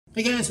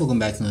Hey guys, welcome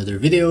back to another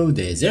video.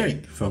 This is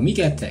Eric from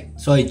Tech.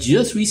 So I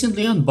just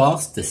recently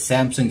unboxed the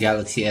Samsung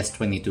Galaxy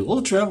S22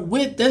 Ultra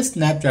with the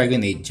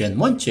Snapdragon 8 Gen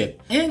 1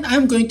 chip, and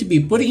I'm going to be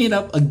putting it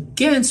up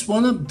against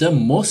one of the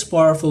most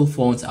powerful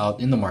phones out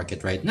in the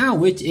market right now,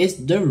 which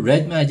is the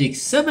RedMagic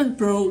 7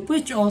 Pro,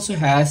 which also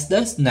has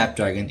the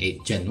Snapdragon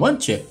 8 Gen 1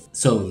 chip.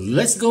 So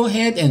let's go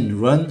ahead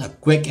and run a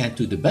quick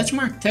Antutu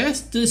Benchmark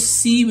test to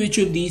see which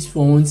of these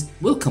phones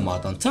will come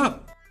out on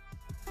top.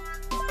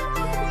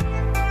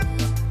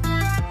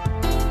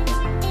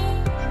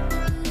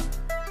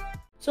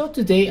 So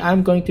today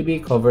I'm going to be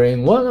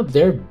covering one of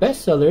their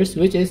best sellers,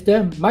 which is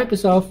the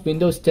Microsoft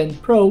Windows 10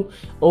 Pro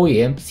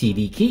OEM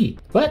Cd Key.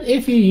 But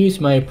if you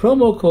use my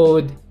promo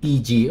code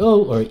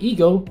EGO or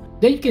EGO,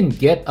 then you can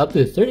get up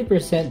to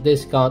 30%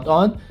 discount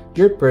on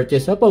your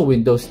purchase of a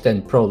Windows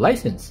 10 Pro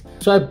license.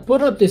 So I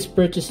put up this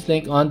purchase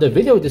link on the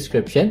video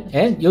description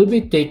and you'll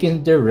be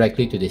taken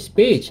directly to this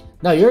page.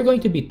 Now you're going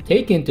to be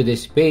taken to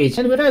this page,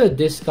 and without a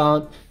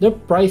discount, the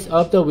price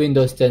of the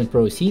Windows 10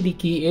 Pro Cd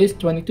Key is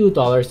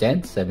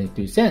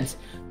 $22.72.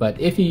 But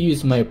if you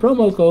use my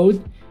promo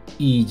code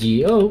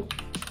EGO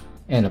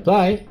and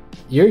apply,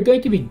 you're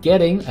going to be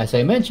getting, as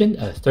I mentioned,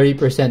 a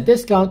 30%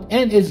 discount,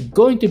 and it's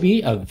going to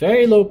be a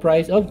very low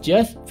price of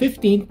just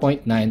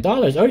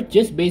 $15.9 or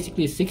just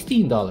basically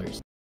 $16.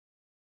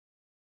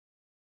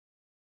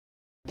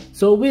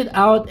 So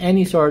without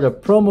any sort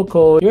of promo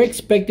code, you're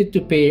expected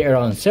to pay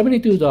around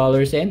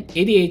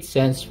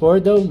 $72.88 for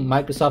the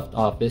Microsoft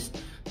Office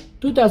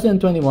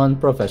 2021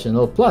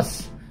 Professional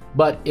Plus.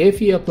 But if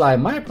you apply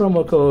my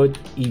promo code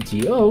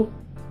EGO,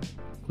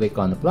 click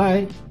on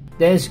apply,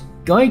 then it's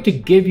going to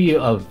give you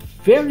a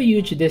very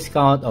huge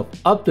discount of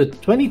up to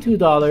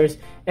 $22,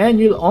 and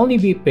you'll only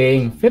be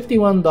paying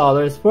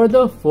 $51 for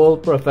the full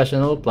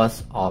Professional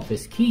Plus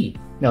Office key.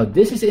 Now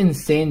this is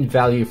insane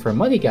value for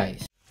money,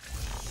 guys.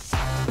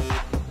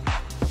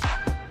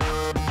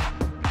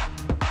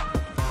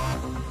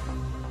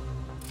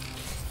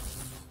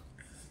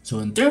 So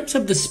in terms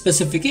of the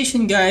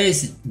specification,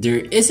 guys, there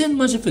isn't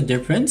much of a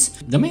difference.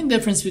 The main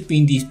difference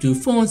between these two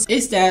phones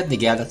is that the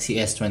Galaxy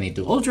S22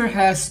 Ultra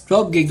has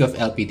 12GB of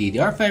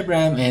LPDDR5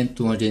 RAM and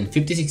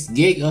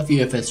 256GB of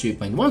UFS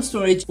 3.1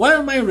 storage,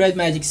 while my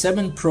RedMagic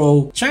 7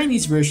 Pro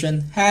Chinese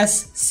version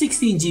has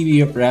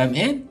 16GB of RAM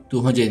and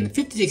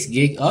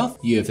 256GB of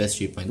UFS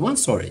 3.1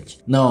 storage.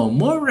 Now,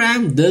 more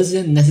RAM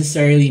doesn't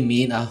necessarily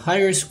mean a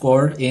higher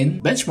score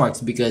in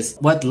benchmarks, because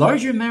what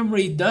larger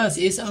memory does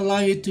is allow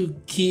you to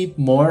keep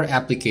more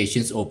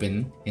applications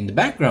open in the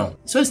background.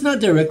 So it's not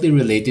directly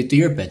related to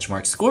your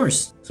benchmark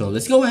scores. So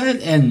let's go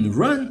ahead and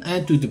run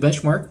Antutu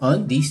Benchmark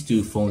on these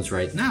two phones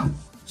right now.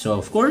 So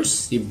of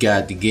course, you've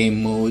got the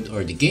game mode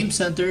or the game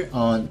center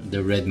on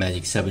the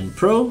RedMagic 7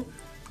 Pro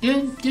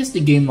and just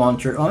the game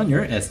launcher on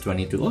your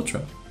S22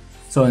 Ultra.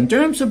 So in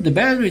terms of the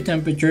battery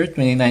temperature,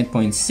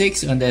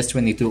 29.6 on the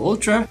S22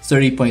 Ultra,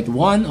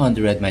 30.1 on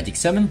the RedMagic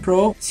 7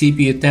 Pro,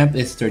 CPU temp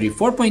is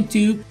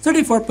 34.2,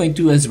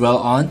 34.2 as well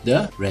on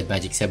the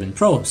RedMagic 7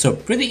 Pro. So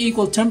pretty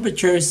equal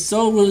temperatures,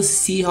 so we'll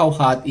see how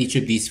hot each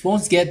of these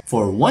phones get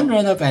for one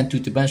run of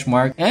Antutu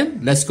Benchmark,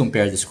 and let's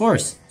compare the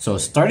scores. So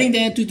starting the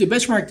Antutu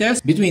Benchmark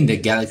test between the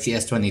Galaxy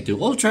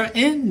S22 Ultra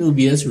and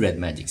Nubia's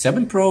RedMagic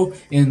 7 Pro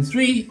in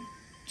 3,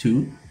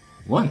 2,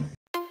 1.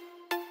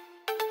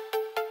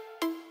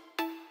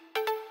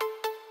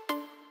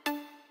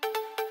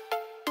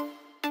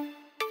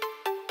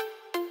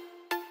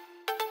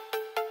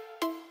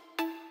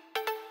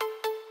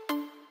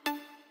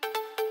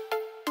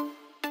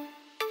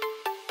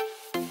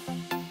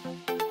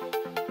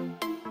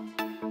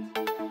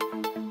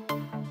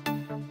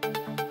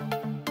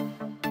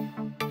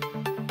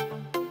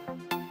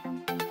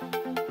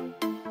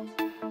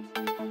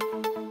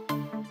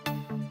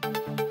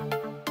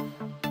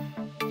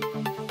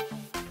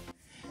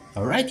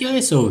 Alright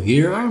guys, so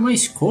here are my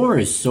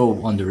scores. So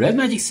on the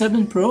RedMagic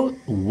 7 Pro,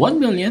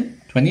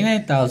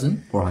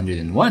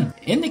 1,029,401.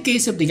 In the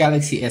case of the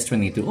Galaxy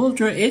S22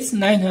 Ultra, it's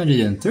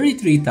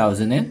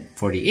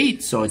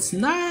 933,048. So it's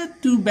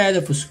not too bad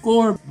of a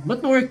score,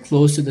 but nowhere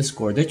close to the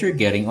score that you're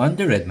getting on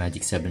the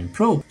RedMagic 7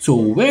 Pro. So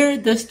where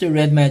does the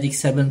RedMagic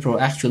 7 Pro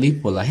actually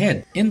pull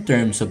ahead in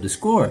terms of the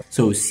score?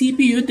 So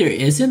CPU, there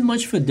isn't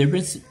much of a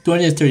difference.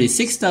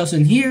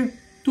 236,000 here,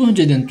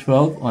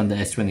 212 on the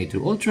S22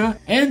 Ultra,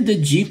 and the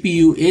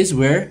GPU is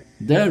where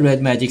the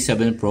RedMagic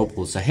 7 Pro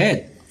pulls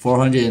ahead.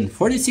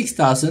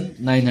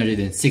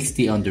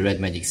 446,960 on the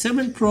RedMagic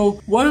 7 Pro,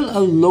 while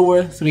a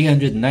lower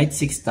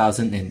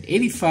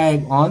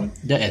 396,085 on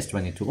the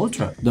S22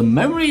 Ultra. The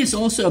memory is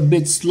also a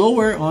bit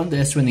slower on the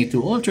S22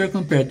 Ultra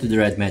compared to the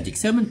RedMagic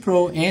 7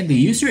 Pro, and the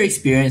user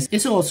experience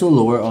is also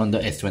lower on the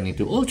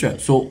S22 Ultra.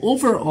 So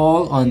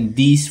overall, on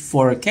these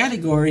four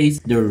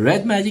categories, the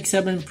RedMagic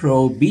 7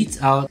 Pro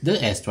beats out the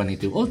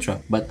S22 Ultra.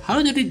 But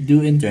how did it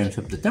do in terms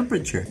of the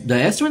temperature? The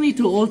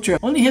S22 Ultra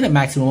only had a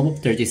maximum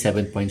of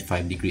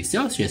 37.5 degrees degrees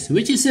Celsius,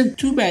 which isn't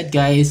too bad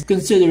guys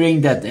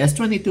considering that the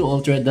S22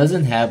 Ultra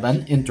doesn't have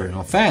an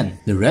internal fan.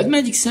 The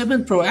RedMagic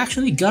 7 Pro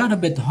actually got a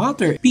bit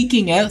hotter,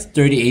 peaking at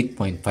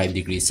 38.5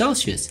 degrees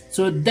Celsius.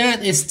 So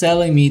that is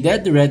telling me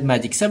that the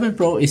RedMagic 7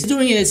 Pro is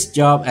doing its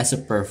job as a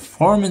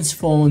performance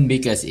phone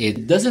because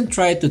it doesn't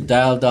try to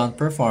dial down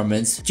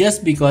performance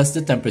just because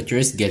the temperature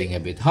is getting a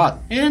bit hot.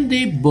 And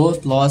they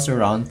both lost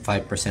around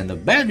 5%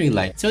 of battery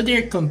life, so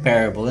they're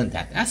comparable in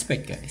that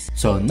aspect guys.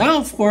 So now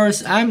of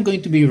course I'm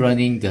going to be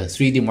running the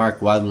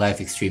 3DMark Wildlife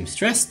Extreme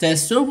Stress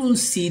Test, so we'll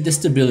see the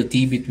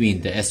stability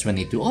between the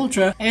S22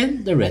 Ultra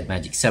and the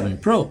RedMagic 7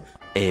 Pro.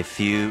 A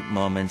few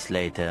moments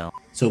later.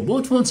 So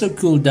both phones are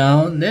cooled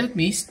down. Let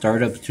me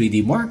start up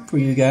 3DMark for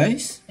you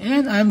guys,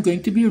 and I'm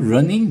going to be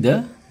running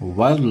the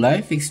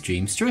Wildlife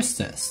Extreme Stress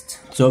Test.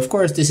 So of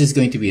course this is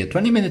going to be a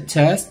 20-minute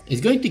test.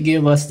 It's going to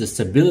give us the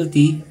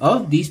stability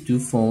of these two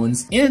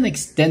phones in an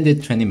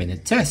extended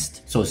 20-minute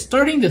test. So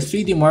starting the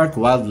 3DMark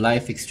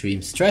Wildlife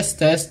Extreme Stress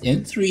Test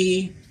in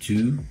 3,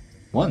 2,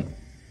 1.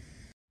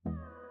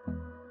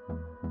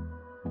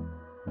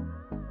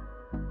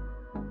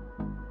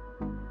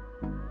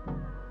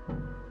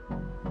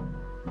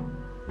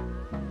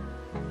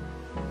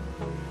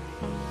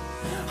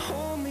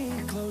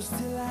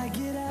 Till I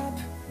get up,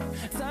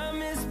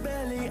 time is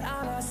barely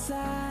on our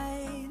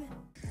side.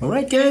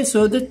 Alright guys,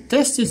 so the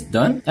test is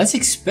done. As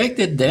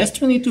expected, the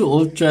S22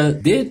 Ultra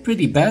did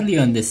pretty badly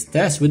on this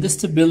test with a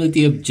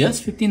stability of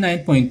just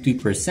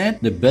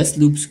 59.2%. The best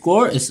loop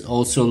score is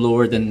also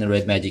lower than the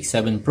RedMagic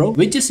 7 Pro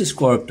with just a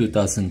score of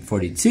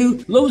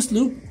 2042. Lowest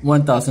loop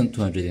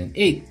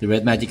 1208. The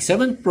RedMagic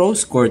 7 Pro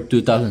scored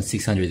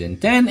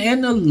 2610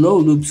 and a low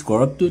loop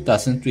score of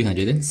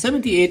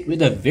 2378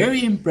 with a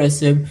very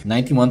impressive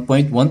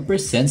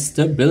 91.1%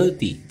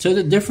 stability. So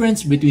the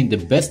difference between the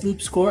best loop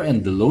score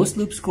and the lowest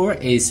loop score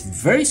is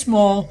very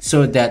small,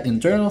 so that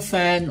internal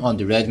fan on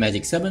the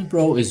RedMagic 7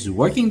 Pro is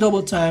working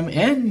double time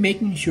and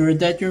making sure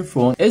that your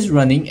phone is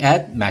running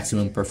at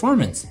maximum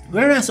performance.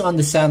 Whereas on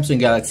the Samsung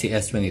Galaxy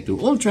S22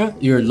 Ultra,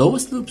 your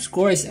lowest loop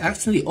score is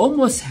actually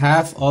almost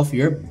half of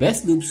your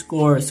best loop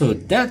score, so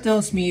that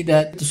tells me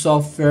that the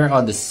software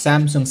on the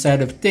Samsung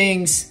side of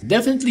things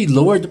definitely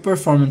lowered the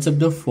performance of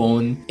the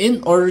phone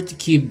in order to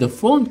keep the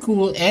phone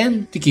cool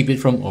and to keep it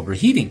from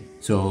overheating.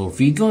 So if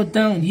we go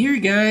down here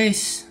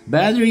guys,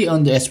 battery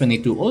on the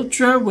S22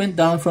 Ultra went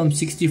down from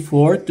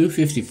 64 to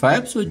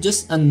 55, so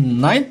just a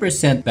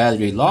 9%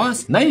 battery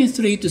loss.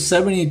 93 to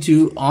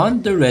 72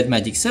 on the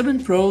RedMagic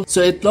 7 Pro, so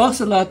it lost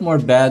a lot more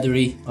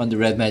battery on the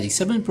RedMagic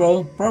 7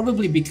 Pro,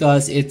 probably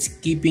because it's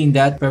keeping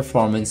that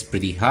performance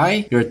pretty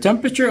high. Your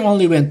temperature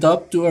only went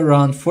up to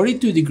around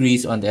 42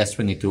 degrees on the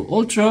S22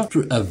 Ultra,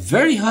 to a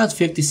very hot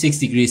 56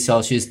 degrees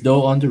Celsius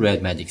though on the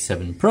RedMagic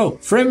 7 Pro.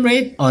 Frame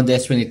rate on the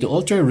S22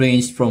 Ultra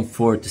ranged from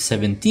 4 to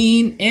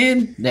 17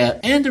 and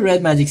the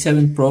RedMagic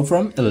 7 Pro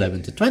from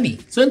 11 to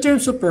 20. So in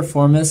terms of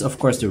performance, of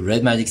course the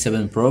RedMagic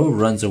 7 Pro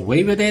runs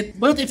away with it,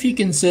 but if you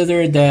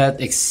consider that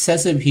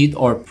excessive heat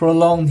or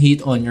prolonged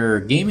heat on your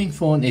gaming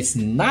phone is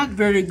not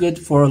very good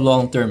for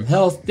long-term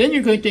health, then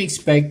you're going to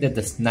expect that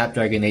the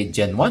Snapdragon 8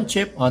 Gen 1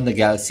 chip on the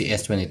Galaxy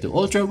S22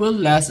 Ultra will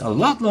last a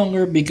lot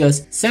longer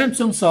because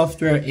Samsung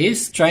software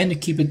is trying to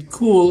keep it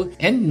cool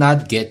and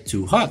not get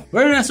too hot.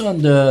 Whereas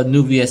on the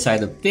Nubia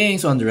side of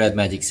things, on the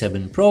RedMagic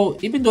 7 Pro,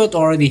 even though it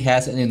already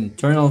has an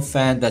internal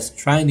fan that's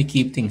trying to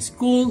keep things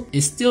cool,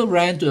 it still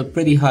ran to a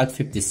pretty hot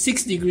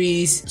 56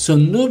 degrees. So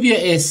Nubia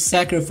is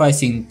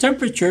sacrificing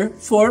temperature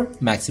for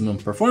maximum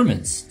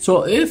performance.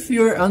 So if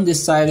you're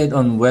undecided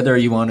on whether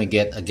you want to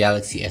get a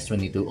Galaxy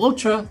S22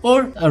 Ultra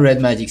or a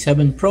RedMagic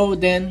 7 Pro,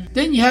 then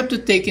you have to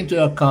take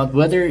into account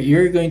whether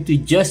you're going to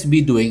just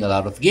be doing a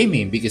lot of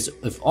gaming, because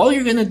if all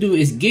you're gonna do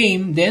is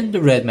game, then the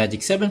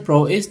RedMagic 7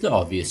 Pro is the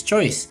obvious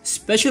choice,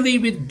 especially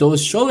with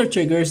those shoulder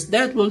triggers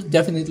that will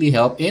definitely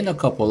help in a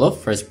couple of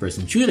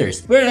first-person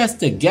shooters, whereas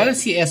the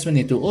Galaxy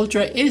S22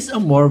 Ultra is a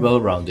more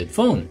well-rounded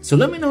phone. So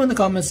let me know in the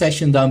comment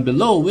section down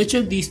below which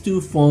of these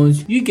two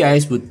phones you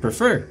guys would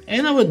prefer,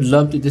 and I would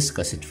love to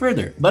discuss it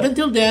further. But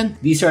until then,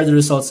 these are the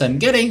results I'm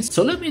getting,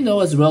 so let me know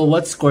as well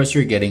what scores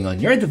you're getting on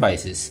your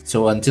devices.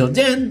 So until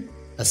then,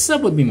 a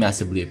sub would be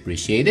massively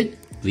appreciated.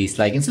 Please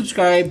like and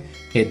subscribe,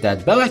 hit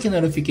that bell icon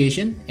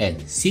notification,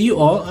 and see you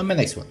all on my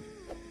next one.